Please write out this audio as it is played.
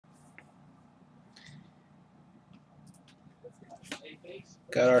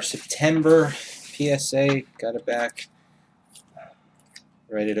Got our September PSA. Got it back.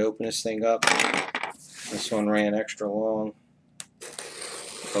 Ready to open this thing up. This one ran extra long.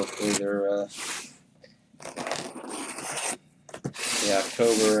 Hopefully they're the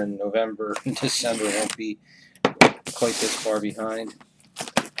October and November and December won't be quite this far behind.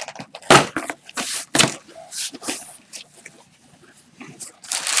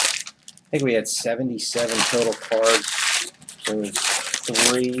 I think we had 77 total cards. There was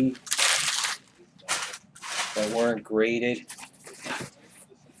 3 that weren't graded.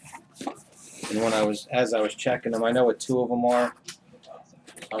 And when as I was checking them, I know what 2 of them are.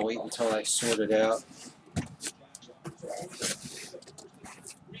 I'll wait until I sort it out.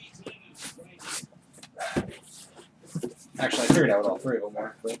 Actually, I figured out what all 3 of them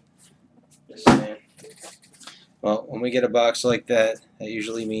were. But just saying. Well, when we get a box like that, that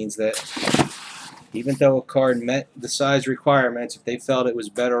usually means that even though a card met the size requirements, if they felt it was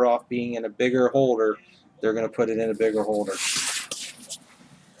better off being in a bigger holder, they're going to put it in a bigger holder.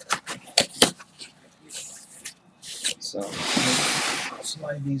 So, I'll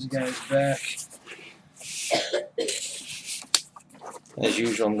slide these guys back. As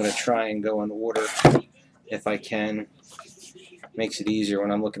usual, I'm going to try and go in order if I can. Makes it easier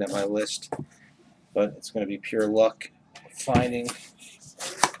when I'm looking at my list. But it's going to be pure luck finding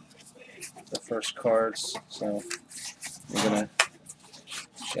the first cards. So I'm going to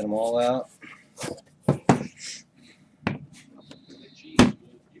get them all out.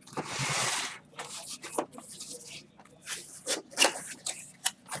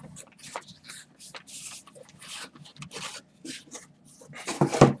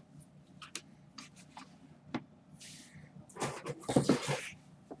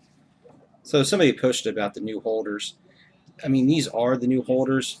 So somebody posted about the new holders. I mean, these are the new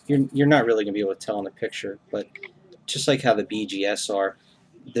holders. You're not really going to be able to tell in the picture, but just like how the BGS are,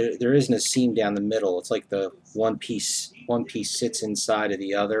 there isn't a seam down the middle. It's like the one piece sits inside of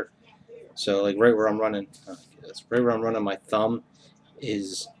the other. So like right where I'm running my thumb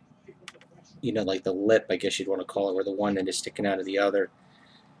is, you know, like the lip, I guess you'd want to call it, where the one end is sticking out of the other.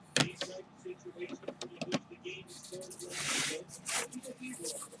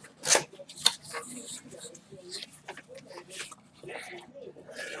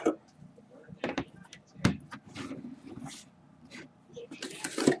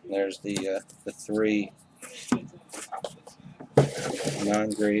 There's the 3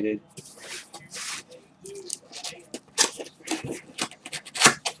 non-graded.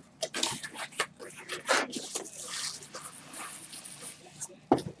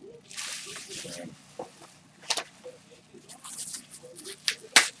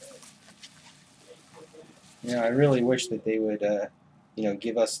 You know, I really wish that they would, you know,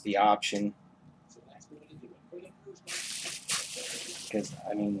 give us the option. Because,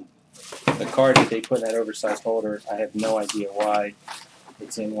 I mean, the card that they put in that oversized holder, I have no idea why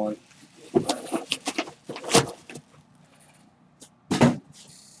it's in one.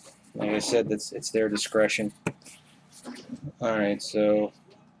 Like I said, it's their discretion. Alright, so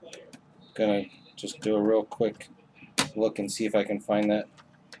gonna just do a real quick look and see if I can find that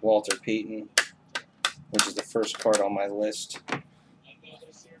Walter Payton, which is the first card on my list.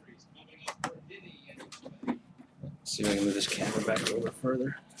 See if I can move this camera back over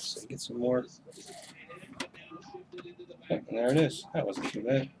further so I get some more. Okay, and there it is. That wasn't too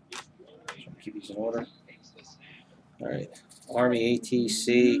bad. Keep these in order. Alright, Army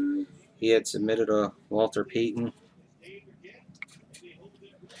ATC. He had submitted a Walter Payton.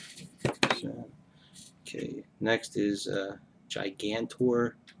 So, okay, next is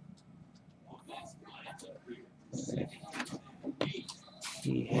Gigantor. Okay.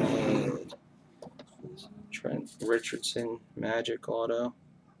 He had Trent Richardson Magic Auto.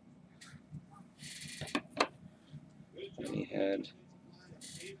 And he had,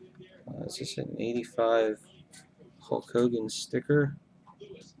 is this an 85 Hulk Hogan sticker?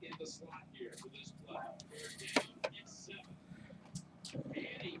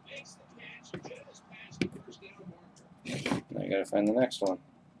 I gotta find the next one.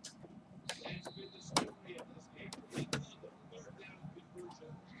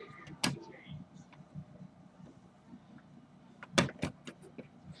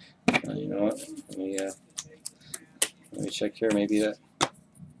 You know what? Let me check here. Maybe that.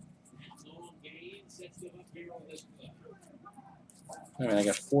 Alright, I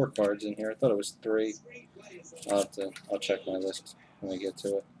got 4 cards in here. I thought it was 3. I'll check my list when I get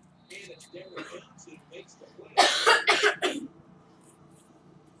to it.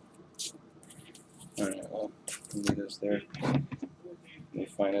 Alright, well, leave this there. Let me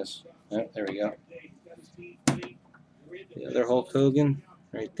find this. Oh, there we go. The other Hulk Hogan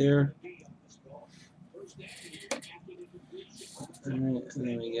right there. Alright, and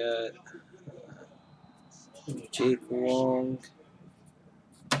then we got Jake Long.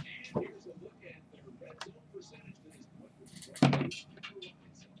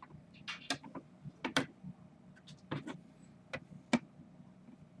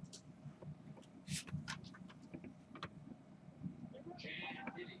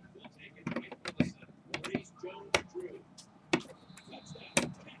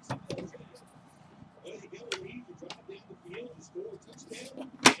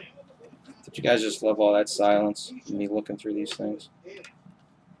 Did you guys just love all that silence? Me looking through these things.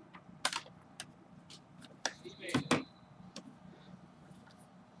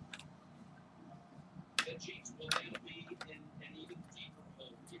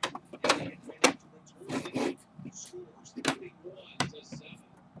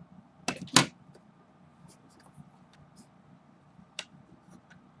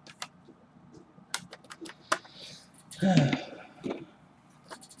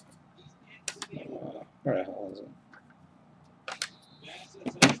 Where the hell is it?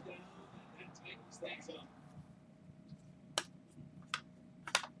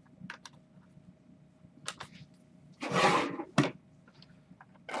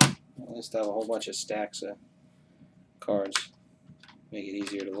 At least I have a whole bunch of stacks of cards. Make it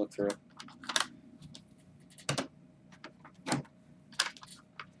easier to look through.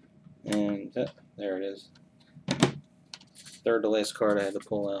 And there it is. Third to last card I had to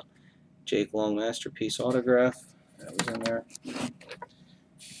pull out. Jake Long Masterpiece Autograph. That was in there.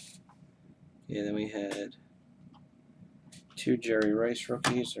 Yeah, then we had 2 Jerry Rice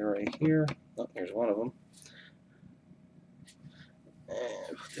rookies. They're right here. Oh, here's one of them.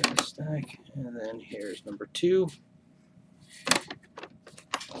 And put that in the stack. And then here's number 2.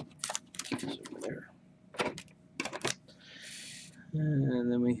 It's over there.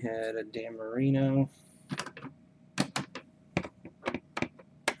 And then we had a Dan Marino.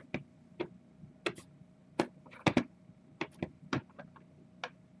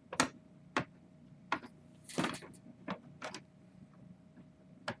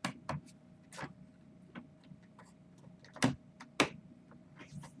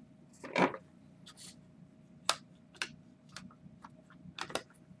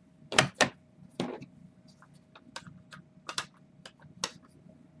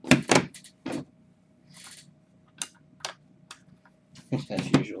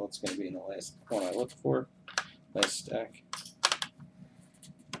 As usual, it's going to be in the last one I look for. Last stack.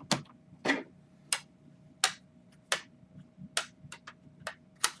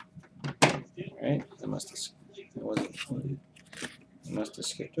 Alright, I must have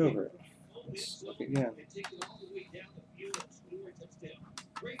skipped over it. Let's look again.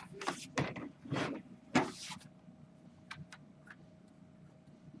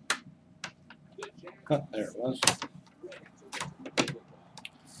 Oh, there it was.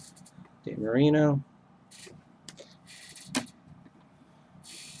 Dan Marino.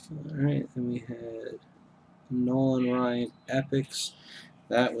 Alright, then we had Nolan Ryan Epics.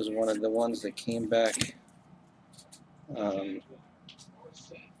 That was one of the ones that came back.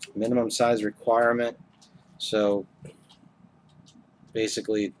 Minimum size requirement. So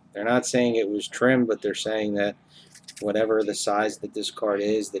basically, they're not saying it was trimmed, but they're saying that whatever the size that this card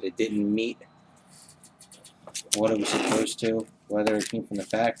is, that it didn't meet what it was supposed to, whether it came from the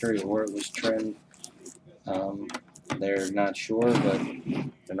factory or it was trimmed. They're not sure, but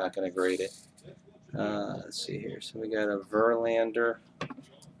they're not going to grade it. Let's see here. So we got a Verlander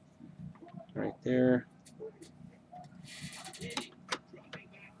right there.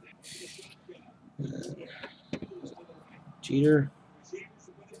 Jeter.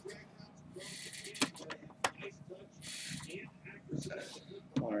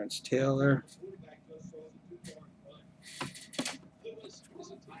 Lawrence Taylor.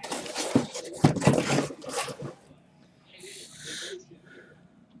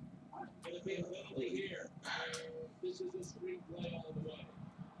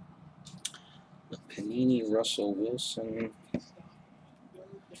 Panini Russell Wilson.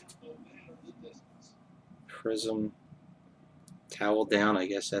 Prism. Towel down, I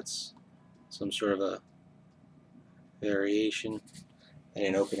guess that's some sort of a variation. I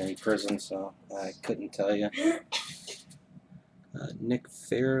didn't open any prisms, so I couldn't tell you. Nick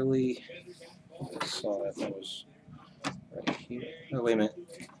Fairley. I saw that was right here. Oh, wait a minute.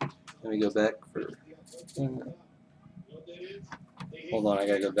 Let me go back for... hold on, I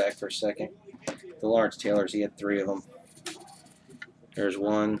gotta go back for a second. The Lawrence Taylors, he had 3 of them. There's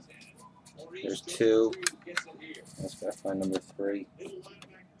 1. There's 2. I just gotta find number 3.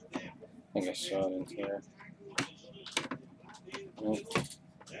 I think I saw it in here.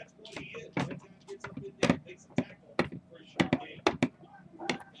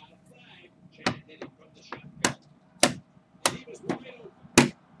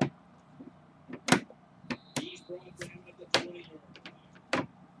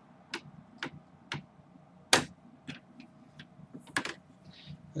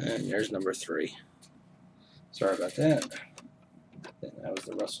 And there's number 3. Sorry about that. Then that was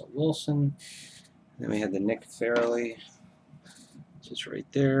the Russell Wilson. Then we had the Nick Fairley, just right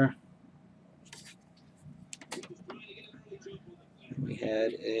there. And we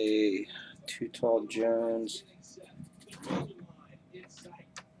had a Too Tall Jones. Oh,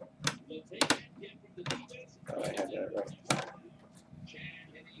 I had that right.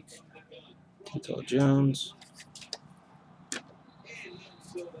 Too Tall Jones.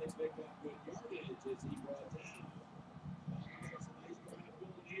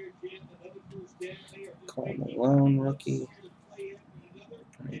 Carl Malone rookie.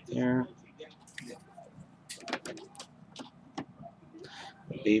 Right there.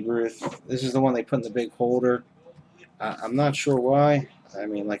 Babe Ruth. This is the one they put in the big holder. I'm not sure why. I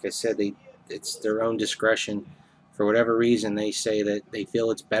mean, like I said, it's their own discretion. For whatever reason, they say that they feel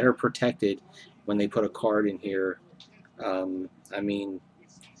it's better protected when they put a card in here. I mean,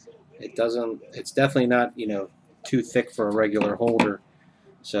 it's definitely not, too thick for a regular holder.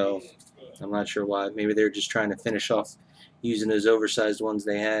 So I'm not sure why. Maybe they're just trying to finish off using those oversized ones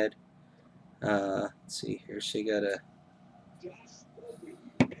they had. Let's see here. So you got a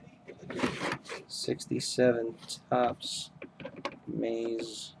 67 Topps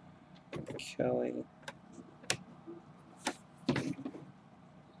Mays Kelly.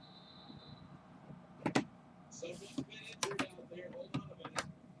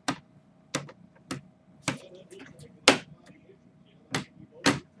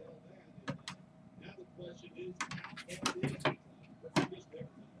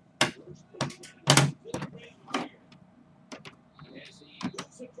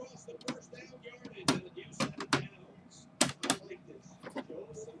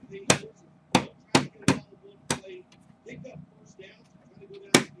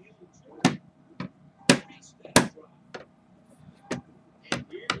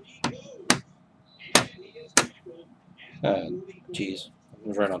 Geez, I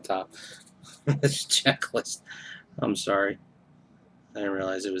was right on top. This checklist. I'm sorry. I didn't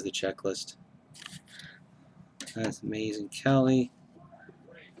realize it was the checklist. That's amazing. Kelly.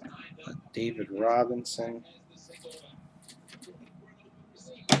 David Robinson.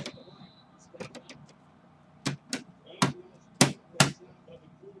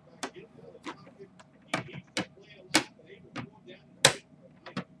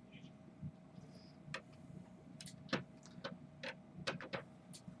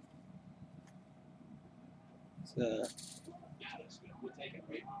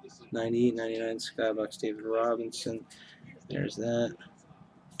 It's 98, 99 Skybox David Robinson. There's that.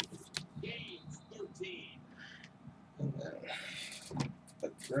 And then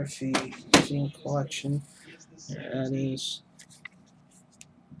the Griffey Museum Collection. There that is.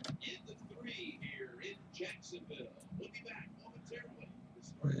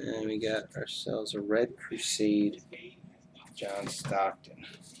 And we got ourselves a Red Crusade John Stockton.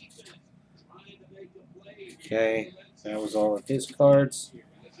 Okay, that was all of his cards.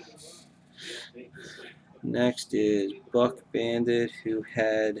 Next is Buck Bandit, who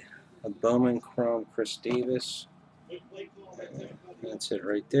had a Bowman Chrome Chris Davis. That's it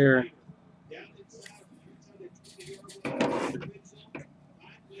right there.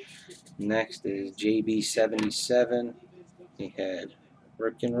 Next is JB77. He had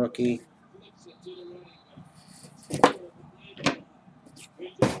Ripken rookie.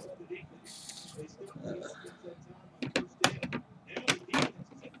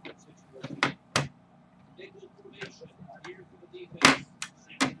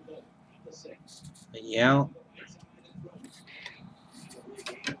 Yeah.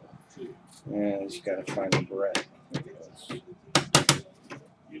 Yeah, just gotta find the Brett.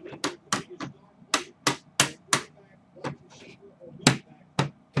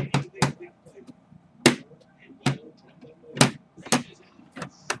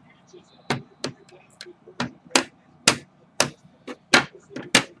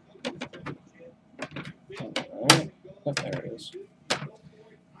 Alright, oh, there it is.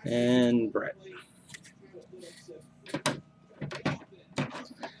 And Brett.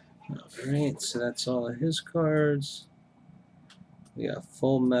 Alright, so that's all of his cards. We got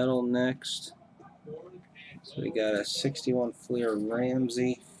Full Metal next. So we got a 61 Fleer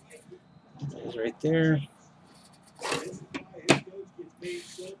Ramsey. He's right there.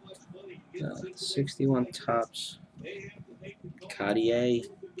 61 Topps Cartier,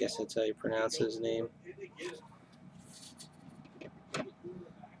 guess that's how you pronounce his name.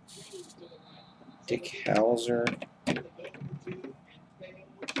 Dick Hauser.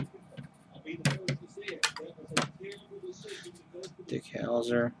 Dick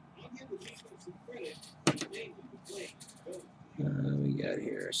Hauser. We got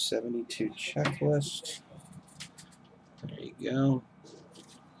here a 72 checklist. There you go.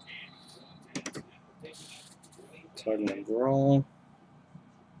 Tartan and Grohl.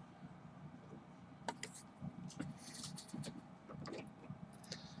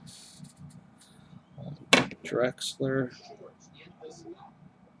 Drexler.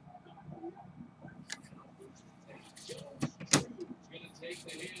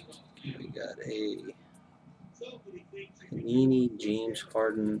 We got a Panini James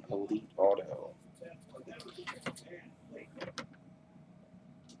Harden Elite Auto.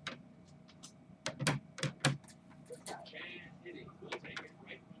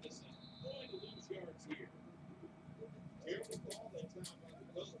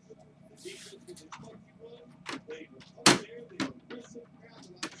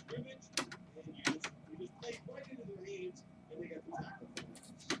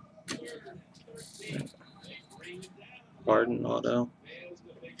 Harden Auto.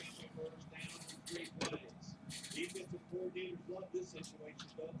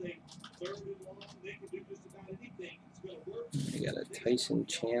 We got a Tyson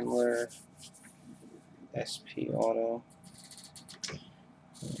Chandler SP Auto.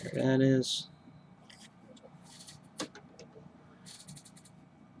 There that is.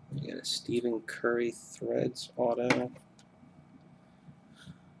 We got a Stephen Curry Threads Auto.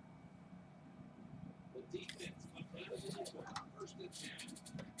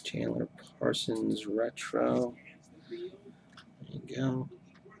 Chandler Parsons Retro. There you go.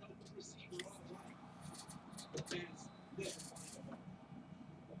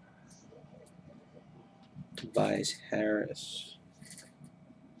 Tobias Harris.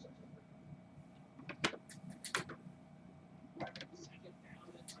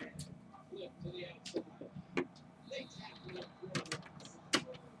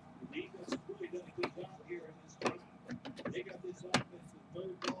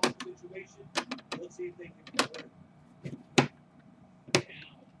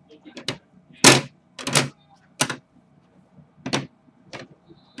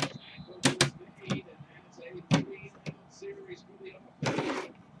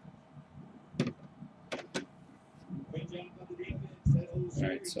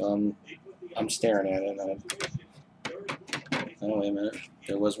 Alright, so I'm staring at it. Oh, wait a minute.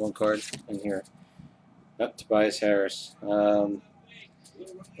 There was one card in here. Up Tobias Harris.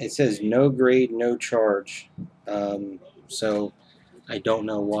 It says no grade, no charge. So I don't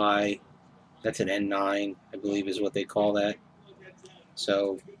know why. That's an N9, I believe is what they call that.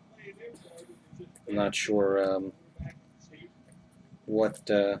 So I'm not sure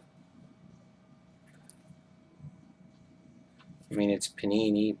what. I mean, it's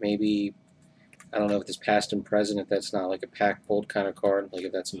Panini. Maybe, I don't know if it's past and present, if that's not like a pack pulled kind of card, like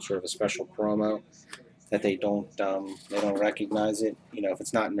if that's some sort of a special promo that they don't recognize it. You know, if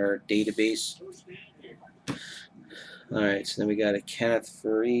it's not in their database. All right, so then we got a Kenneth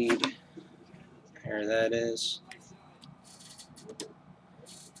Fareed. There that is.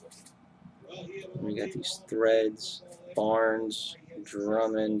 And we got these Threads, Barnes,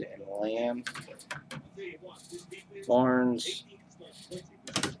 Drummond, and Lamb. Barnes,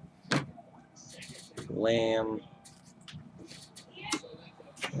 Lamb,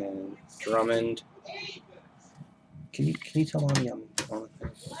 and Drummond. Can you tell Mommy I'm on the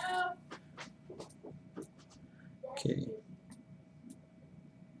thing? Okay.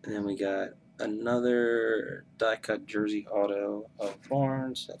 And then we got another die-cut jersey auto of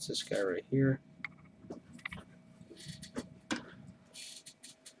Barnes. That's this guy right here.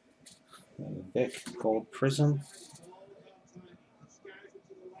 Vic Gold Prism.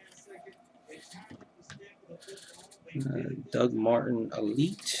 Doug Martin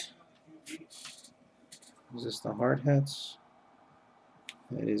Elite. Is this the hard hats?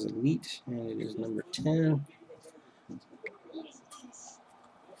 That is Elite, and it is number 10.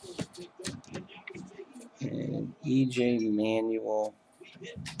 And EJ Manuel.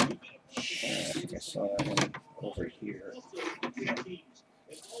 I think I saw that one over here.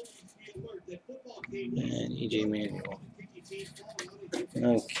 And EJ Manuel.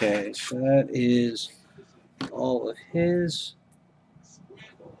 Okay, so that is all of his.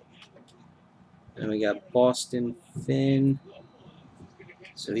 And we got Boston Finn.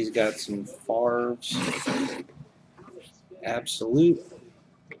 So he's got some Favre's Absolute.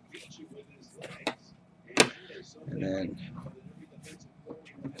 And then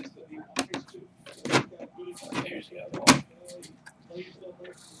There's the other one.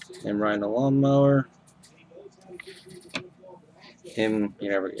 Him riding a lawnmower. Him,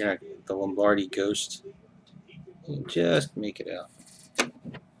 you're not the Lombardi Ghost. You just make it out.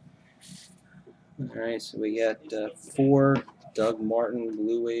 Alright, so we got 4 Doug Martin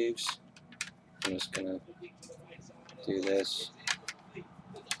Blue Waves. I'm just going to do this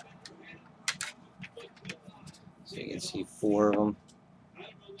so you can see 4 of them.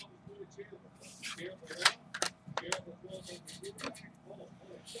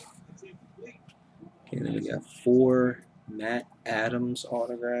 Okay, then we got 4 Matt Adams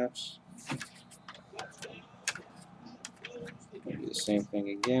autographs. Do the same thing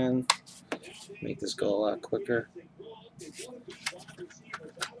again. Make this go a lot quicker.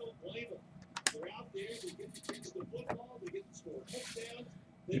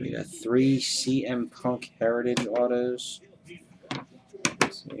 Then we got 3 CM Punk Heritage autos.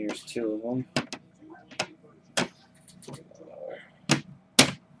 So here's 2 of them.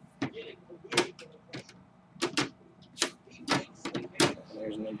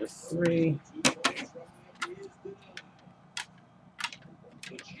 There's number 3.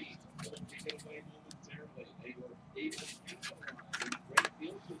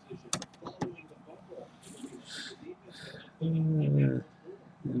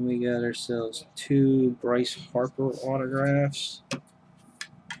 And we got ourselves 2 Bryce Harper autographs.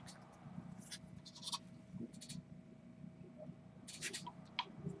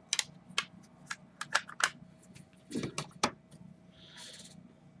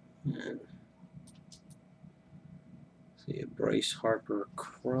 And see a Bryce Harper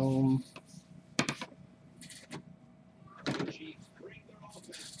Chrome.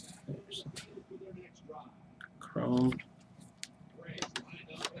 Chrome.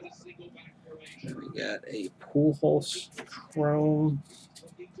 And we got a Pujols Chrome.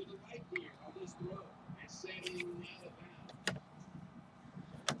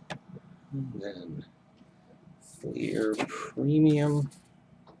 And then Fleer Premium.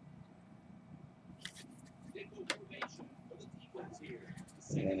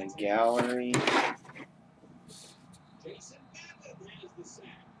 And a gallery.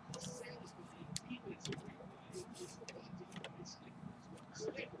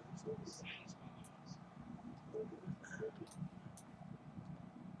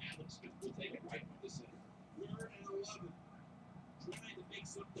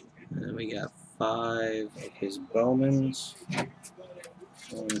 And then we got 5 of his Bowmans.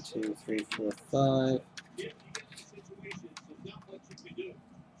 1, 2, 3, 4, 5.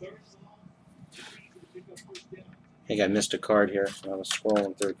 I think I missed a card here. So I was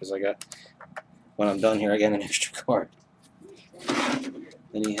scrolling through because when I'm done here, I got an extra card.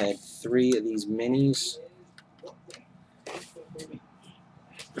 Then he had 3 of these minis.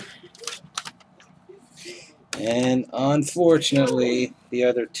 And unfortunately, the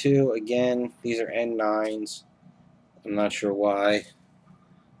other 2, again, these are N9s. I'm not sure why,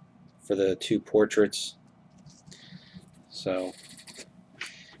 for the 2 portraits. So,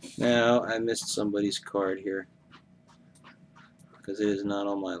 now I missed somebody's card here, because it is not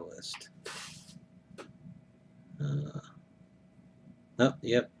on my list. Oh,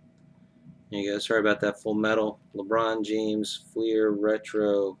 yep. There you go. Sorry about that. Full Metal, LeBron James, Fleer,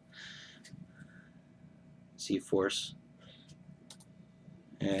 Retro, C-Force.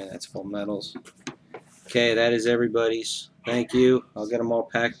 And that's Full Metals. Okay, that is everybody's. Thank you. I'll get them all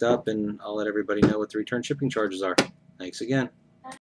packed up and I'll let everybody know what the return shipping charges are. Thanks again.